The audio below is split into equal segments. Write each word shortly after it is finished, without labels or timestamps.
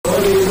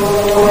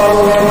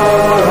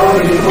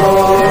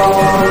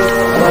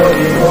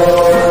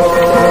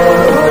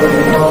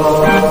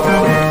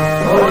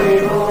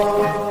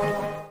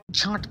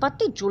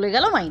ঝাঁটপাতি জ্বলে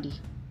গেল মাইরি,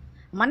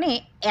 মানে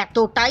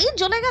এতটাই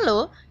জ্বলে গেল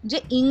যে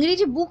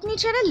ইংরেজি বুক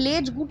নিয়ে ছেড়ে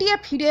লেজ গুটিয়ে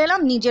ফিরে এলাম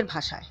নিজের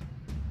ভাষায়।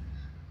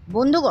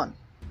 বন্ধুগণ,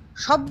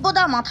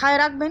 সভ্যতা মাথায়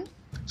রাখবেন,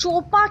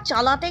 চোপা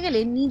চালাতে গেলে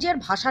নিজের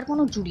ভাষার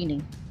কোনো জুড়ি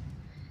নেই।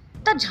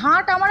 তা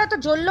ঝাঁট আমার এত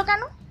জ্বলল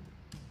কেন?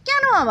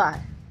 কেন আবার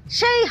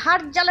সেই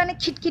হাড় জ্বালানে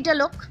খিটখিটে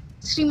লোক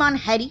শ্রীমান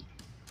হ্যারি।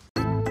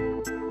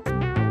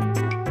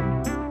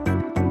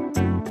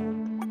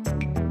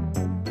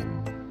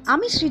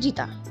 আমি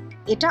সৃজিতা,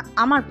 এটা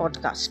আমার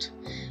পডকাস্ট।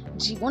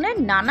 জীবনের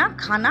নানা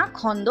খানা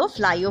খন্দ,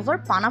 ফ্লাইওভার,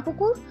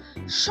 পানাপুকুর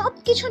সব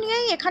কিছু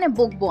নিয়েই এখানে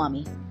বকবো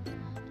আমি।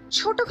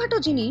 ছোটখাটো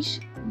জিনিস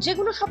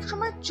যেগুলো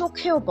সবসময়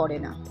চোখেও পড়ে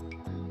না,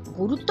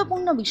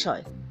 গুরুত্বপূর্ণ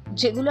বিষয়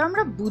যেগুলো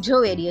আমরা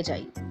বুঝেও এড়িয়ে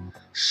যাই,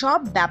 সব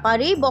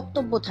ব্যাপারেই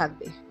বক্তব্য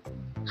থাকবে।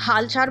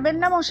 হাল ছাড়বেন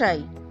না মশাই,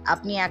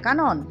 আপনি একা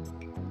নন।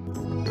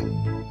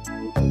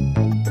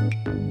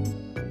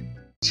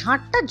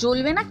 ঝাঁটটা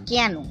জ্বলবে না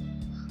কেন?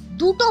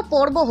 দুটো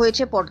পর্ব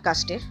হয়েছে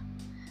পডকাস্টের।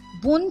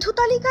 বন্ধু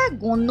তালিকায়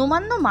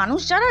গণ্যমান্য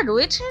মানুষ যারা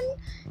রয়েছেন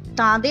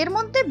তাদের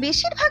মধ্যে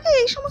বেশিরভাগই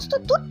এই সমস্ত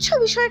তুচ্ছ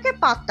বিষয়কে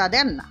পাত্তা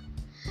দেন না।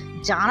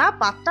 যারা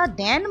পাত্তা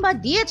দেন বা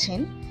দিয়েছেন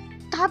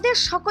তাদের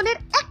সকলের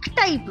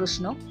একটাই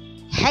প্রশ্ন,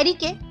 হ্যারি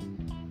কে?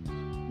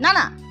 না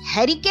না,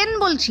 হ্যারিকেন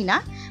বলছি না,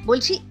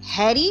 বলছি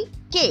হ্যারি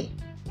কে।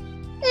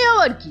 এ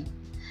আবার কি?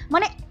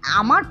 মানে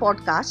আমার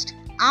পডকাস্ট,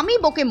 আমি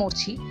বকে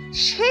মরছি,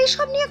 সেই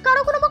সব নিয়ে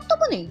কারো কোনো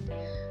বক্তব্য নেই।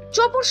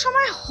 চোপড়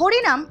সময়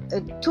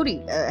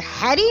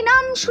হ্যারি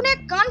নাম শুনে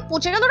কান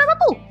পচে গেল রে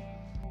বাপু।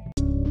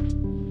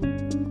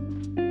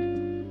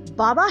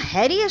 বাবা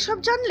হ্যারি এসব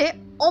জানলে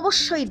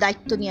অবশ্যই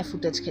দায়িত্ব নিয়ে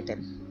ফুটেজ খেতেন।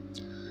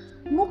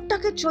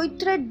 মুখটাকে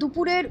চৈত্রের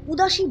দুপুরের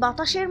উদাসী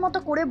বাতাসের মতো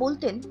করে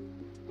বলতেন,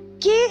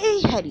 কে এই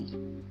হ্যারি?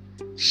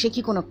 সে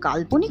কি কোনো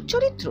কাল্পনিক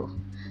চরিত্র,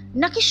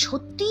 নাকি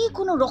সত্যিই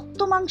কোনো রক্ত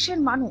মাংসের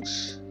মানুষ?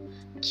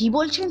 কি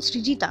বলছেন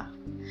সৃজিতা?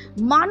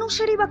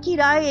 মানুষেরই বা কি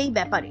রায় এই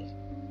ব্যাপারে?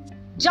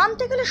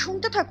 জানতে গেলে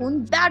শুনতে থাকুন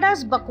ব্যাডাস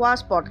বকওয়াস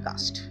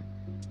পডকাস্ট।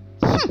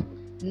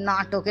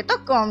 নাটকে তো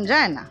কম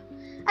যায় না,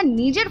 আর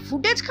নিজের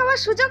ফুটেজ খাওয়ার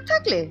সুযোগ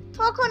থাকলে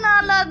তখন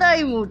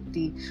আলাদাই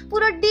মূর্তি,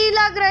 পুরো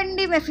ডিলা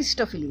গ্র্যান্ডি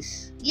মেফিস্টোফিলিস।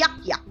 ইয়াক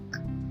ইয়াক।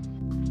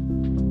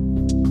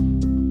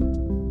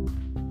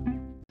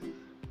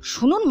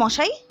 শুনুন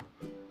মশাই,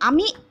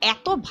 আমি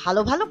এত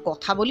ভালো ভালো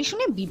কথা বলি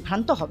শুনে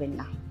বিভ্রান্ত হবেন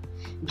না।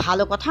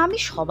 ভালো কথা আমি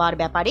সবার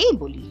ব্যাপারেই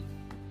বলি।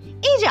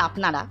 এই যে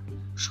আপনারা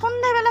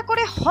সন্ধ্যাবেলা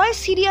করে হয়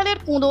সিরিয়ালের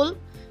কোঁদল,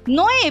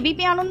 নয়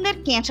এবিপি আনন্দের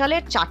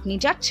কেঁচালের চাটনি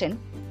চাটছেন,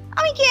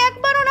 আমি কি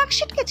একবারও নাক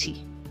ছিটকেছি?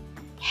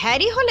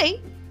 হ্যারি হলেই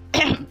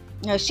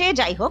সে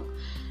যাই হোক,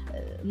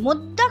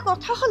 মোদ্দা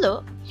কথা হলো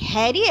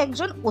হ্যারি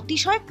একজন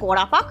অতিশয়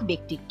কড়াপাক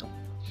ব্যক্তিত্ব।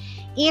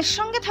 এর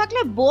সঙ্গে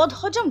থাকলে বোধ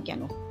হজম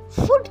কেন,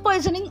 ফুড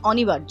পয়জনিং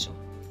অনিবার্য।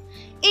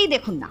 এই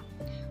দেখুন না,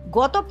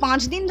 গত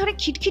 5 দিন ধরে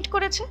খিটখিট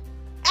করেছে,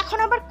 এখন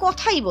আবার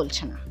কথাই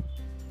বলছে না।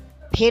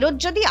 ফেরত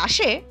যদি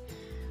আসে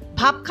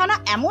ভাবখানা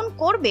এমন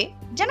করবে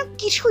যেন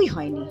কিছুই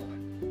হয়নি।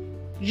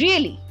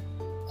 Really,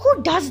 who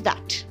does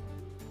that?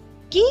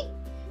 কি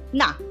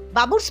না,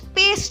 বাবুর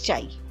স্পেস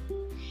চাই।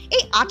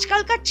 এই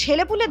আজকালকার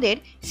ছেলেপুলেদের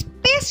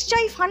স্পেস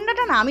চাই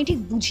ফান্ডাটা না আমি ঠিক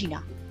বুঝি না।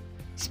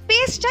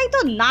 স্পেস চাই তো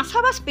নাসা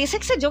বা স্পেস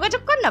এক্সে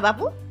যোগাযোগ কর না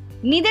বাবু,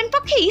 নিদেন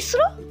পক্ষে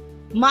ইসরো।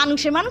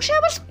 মানুষে মানুষে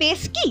আবার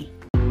স্পেস কি?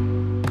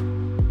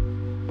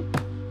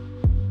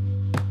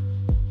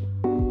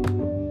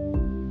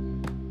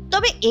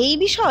 তবে এই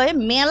বিষয়ে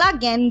মেলা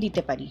জ্ঞান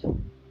দিতে পারি।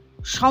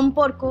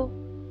 সম্পর্ক,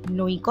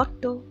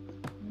 নৈকট্য,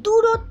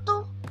 দূরত্ব,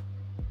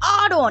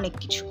 আরো অনেক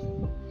কিছু।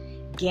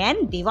 জ্ঞান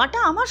দেওয়াটা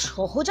আমার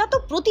সহজাত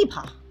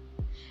প্রতিভা।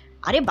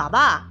 আরে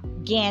বাবা,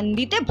 জ্ঞান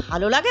দিতে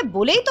ভালো লাগে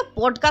বলেই তো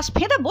পডকাস্ট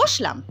ফেঁদে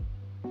বসলাম।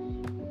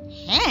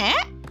 হ্যাঁ,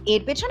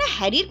 এর পেছনে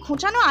হ্যারির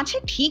খোঁচানো আছে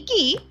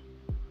ঠিকই,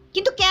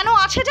 কিন্তু কেন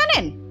আছে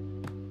জানেন?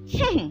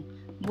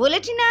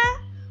 বলেছি না,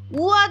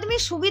 ও আদমি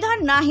সুবিধার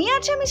নাহি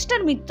আছে মিস্টার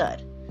মিত্তর।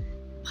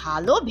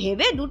 ভালো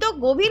ভেবে দুটো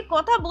গভীর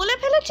কথা বলে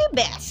ফেলেছি,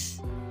 ব্যাস,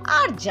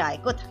 আর যায়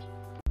কোথায়।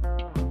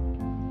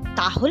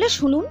 তাহলে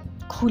শুনুন,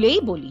 খুলেই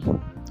বলি,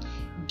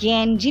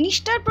 জ্ঞান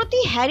জিনিসটার প্রতি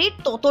হ্যারির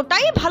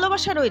ততটাই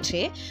ভালোবাসা রয়েছে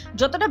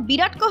যতটা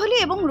বিরাট কোহলি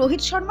এবং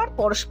রোহিত শর্মার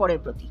পরস্পরের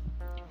প্রতি।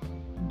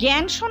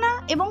 জ্ঞান শোনা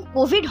এবং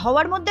কোভিড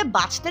হওয়ার মধ্যে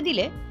বাঁচতে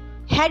দিলে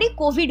হ্যারি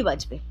কোভিড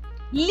বাঁচবে,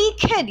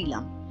 লিখে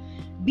দিলাম।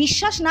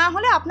 বিশ্বাস না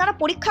হলে আপনারা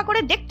পরীক্ষা করে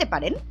দেখতে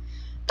পারেন।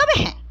 তবে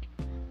হ্যাঁ,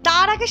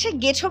 তার আগে সে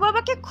গেছো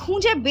বাবাকে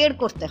খুঁজে বের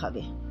করতে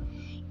হবে।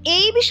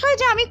 এই বিষয়ে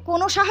যে আমি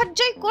কোনো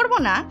সাহায্যই করব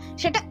না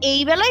সেটা এই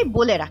বেলায়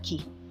বলে রাখি।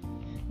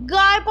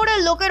 গায়ে পড়ে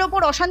লোকের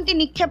ওপর অশান্তি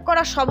নিক্ষেপ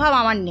করার স্বভাব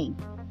আমার নেই,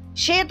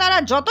 সে তারা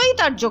যতই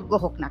তার যোগ্য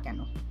হোক না কেন।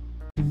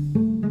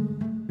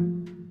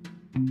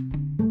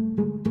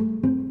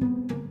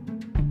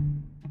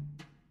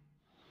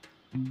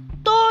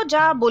 তো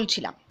যা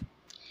বলছিলাম,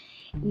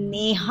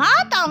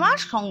 নেহাত আমার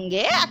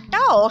সঙ্গে একটা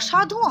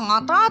অসাধু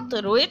আঁতাত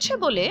রয়েছে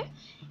বলে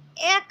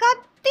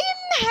একাদিন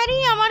হ্যারি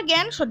আমার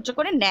জ্ঞান সহ্য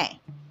করে নেয়,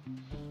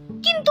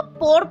 কিন্তু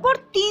পরপর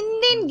 3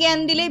 দিন জ্ঞান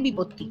দিলেই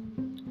বিপত্তি।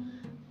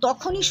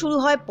 তখনই শুরু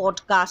হয়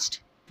পডকাস্ট,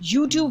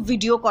 ইউটিউব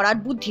ভিডিও করার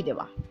বুদ্ধি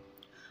দেওয়া।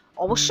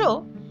 অবশ্য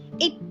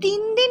এই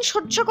 3 দিন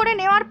সহ্য করে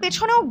নেওয়ার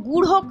পেছনেও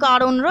গূঢ়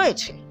কারণ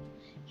রয়েছে।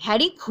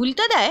 হ্যারি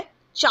খুলতে দেয়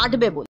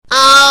চাটবে বলে।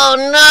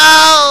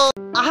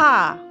 আহা,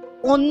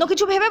 অন্য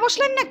কিছু ভেবে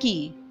বসলেন নাকি?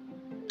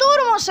 তোর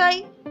মশাই,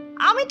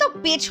 আমি তো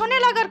পেছনে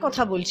লাগার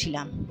কথা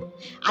বলছিলাম।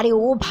 আরে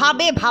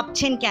ওভাবে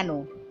ভাবছেন কেন?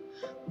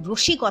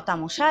 রসিকতা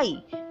মশাই,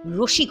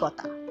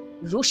 রসিকতা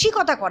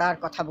রসিকতা করার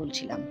কথা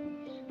বলছিলাম।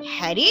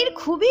 হ্যারির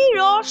খুবই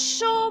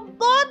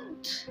রসবোধ,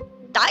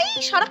 তাই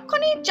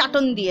সারাক্ষণই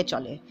চাটন দিয়ে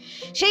চলে।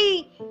 সেই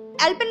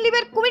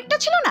অ্যালপেনলিবের কুমিরটা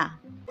ছিল না?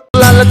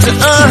 लालच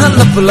आह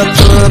लप लप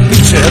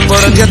पीछे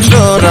पड़ गया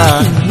छोरा,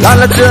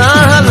 लालच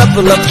आह लप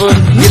लप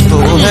ये तो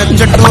है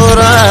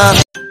चटोरा।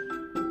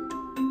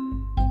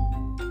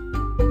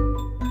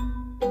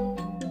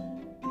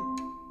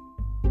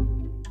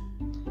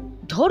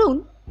 ধরুন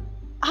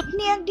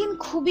আপনি একদিন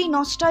খুবই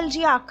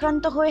নস্টালজিয়া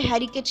আক্রান্ত হয়ে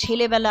হ্যারিকে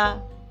ছেলেবেলা,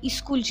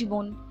 স্কুল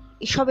জীবন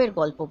এসবের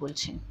গল্প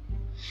বলছেন।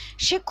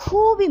 সে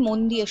খুবই মন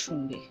দিয়ে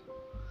শুনবে।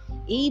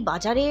 এই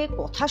বাজারে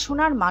কথা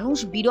শোনার মানুষ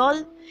বিরল।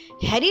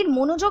 হ্যারির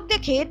মনোযোগ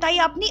দেখে তাই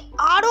আপনি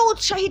আরো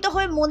উৎসাহিত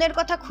হয়ে মনের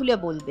কথা খুলে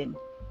বলবেন।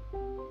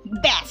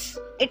 ব্যাস,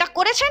 এটা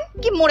করেছেন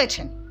কি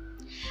মরেছেন।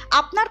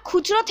 আপনার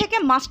খুচরো থেকে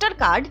মাস্টার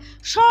কার্ড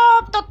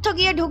সব তথ্য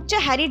গিয়ে ঢুকছে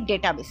হ্যারির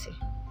ডেটাবেসে।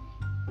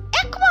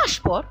 1 মাস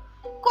পর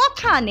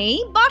কথা নেই,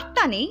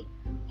 বার্তা নেই,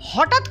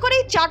 হঠাৎ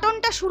করেই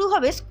চাটনটা শুরু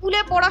হবে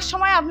স্কুলে পড়ার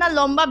সময় আপনার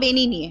লম্বা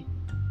বেনি নিয়ে।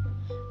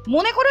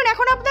 মনে করুন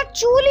এখন আপনার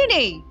চুলই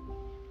নেই,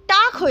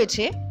 টাক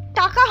হয়েছে,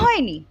 টাকা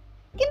হয়নি,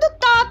 কিন্তু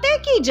তাতে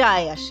কি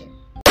যায় আসে।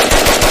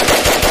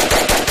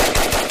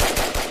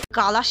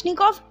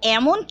 কালাশনিকভ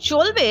এমন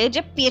চলবে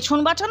যে পেছন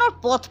বাঁচানোর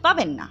পথ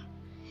পাবেন না।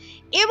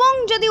 এবং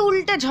যদি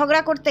উল্টে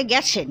ঝগড়া করতে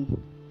গেছেন,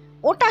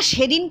 ওটা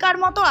সেদিনকার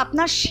মতো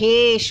আপনার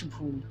শেষ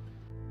ভুল।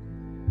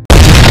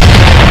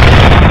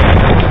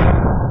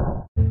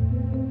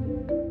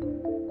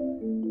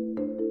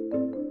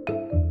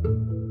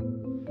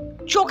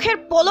 চোখের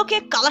পলকে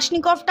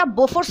কালাশনিকভটা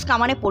বোফোর্স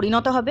কামানে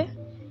পরিণত হবে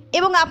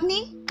এবং আপনি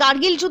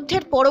কার্গিল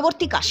যুদ্ধের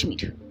পরবর্তী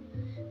কাশ্মীর।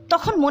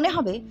 তখন মনে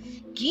হবে,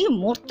 কি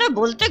মরতে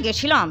বলতে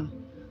গেছিলাম,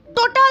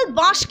 টোটাল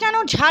বাঁশ কেন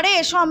ঝাড়ে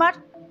এসো আমার।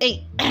 এই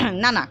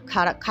না না,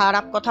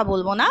 খারাপ কথা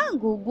বলবো না,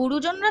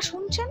 গুরুজনরা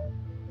শুনছেন।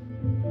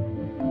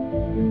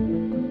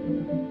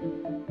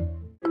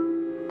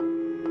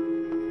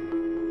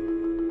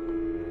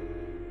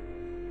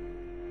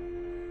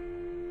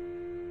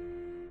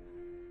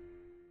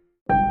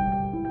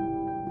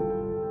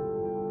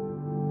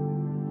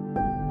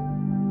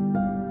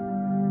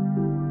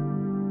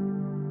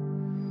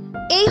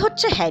 এই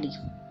হচ্ছে হ্যারি।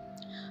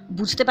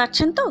 বুঝতে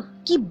পারছেন তো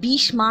কি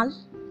বিষ মাল।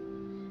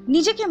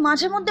 নিজেকে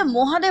মাঝে মধ্যে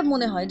মহাদেব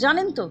মনে হয়,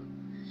 জানেন তো।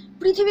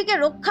 পৃথিবীকে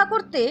রক্ষা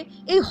করতে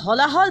এই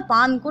হলাহল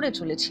পান করে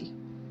চলেছি।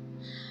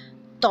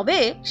 তবে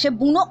সে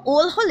বুনো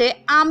ওল হলে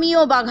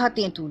আমিও বাঘা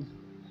তেঁতুল।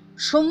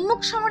 সম্মুখ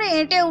সমরে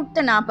এঁটে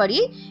উঠতে না পারি,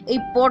 এই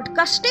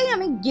পডকাস্টেই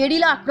আমি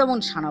গেরিলা আক্রমণ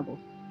শানাবো।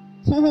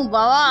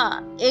 বাবা,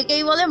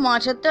 একেই বলে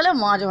মাছের তেলে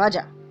মাছ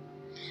ভাজা।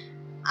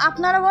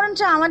 আপনারা বরঞ্চ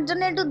আমার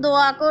জন্য একটু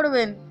দোয়া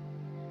করবেন।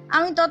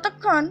 আমি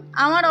ততক্ষণ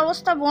আমার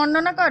অবস্থা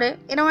বর্ণনা করে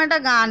এরকম একটা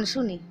গান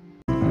শুনি।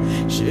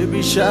 সে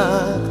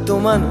বিষাক্ত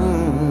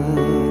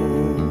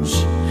মানুষ,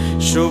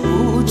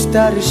 সবুজ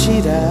তার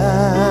শিরা,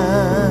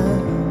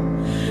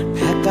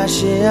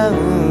 ফ্যাকাশে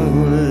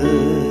আঙুল,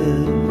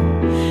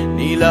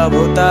 নীলাভ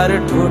তার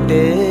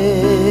ঠোঁটে,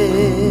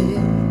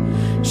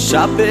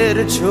 সাপের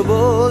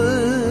ছোবল।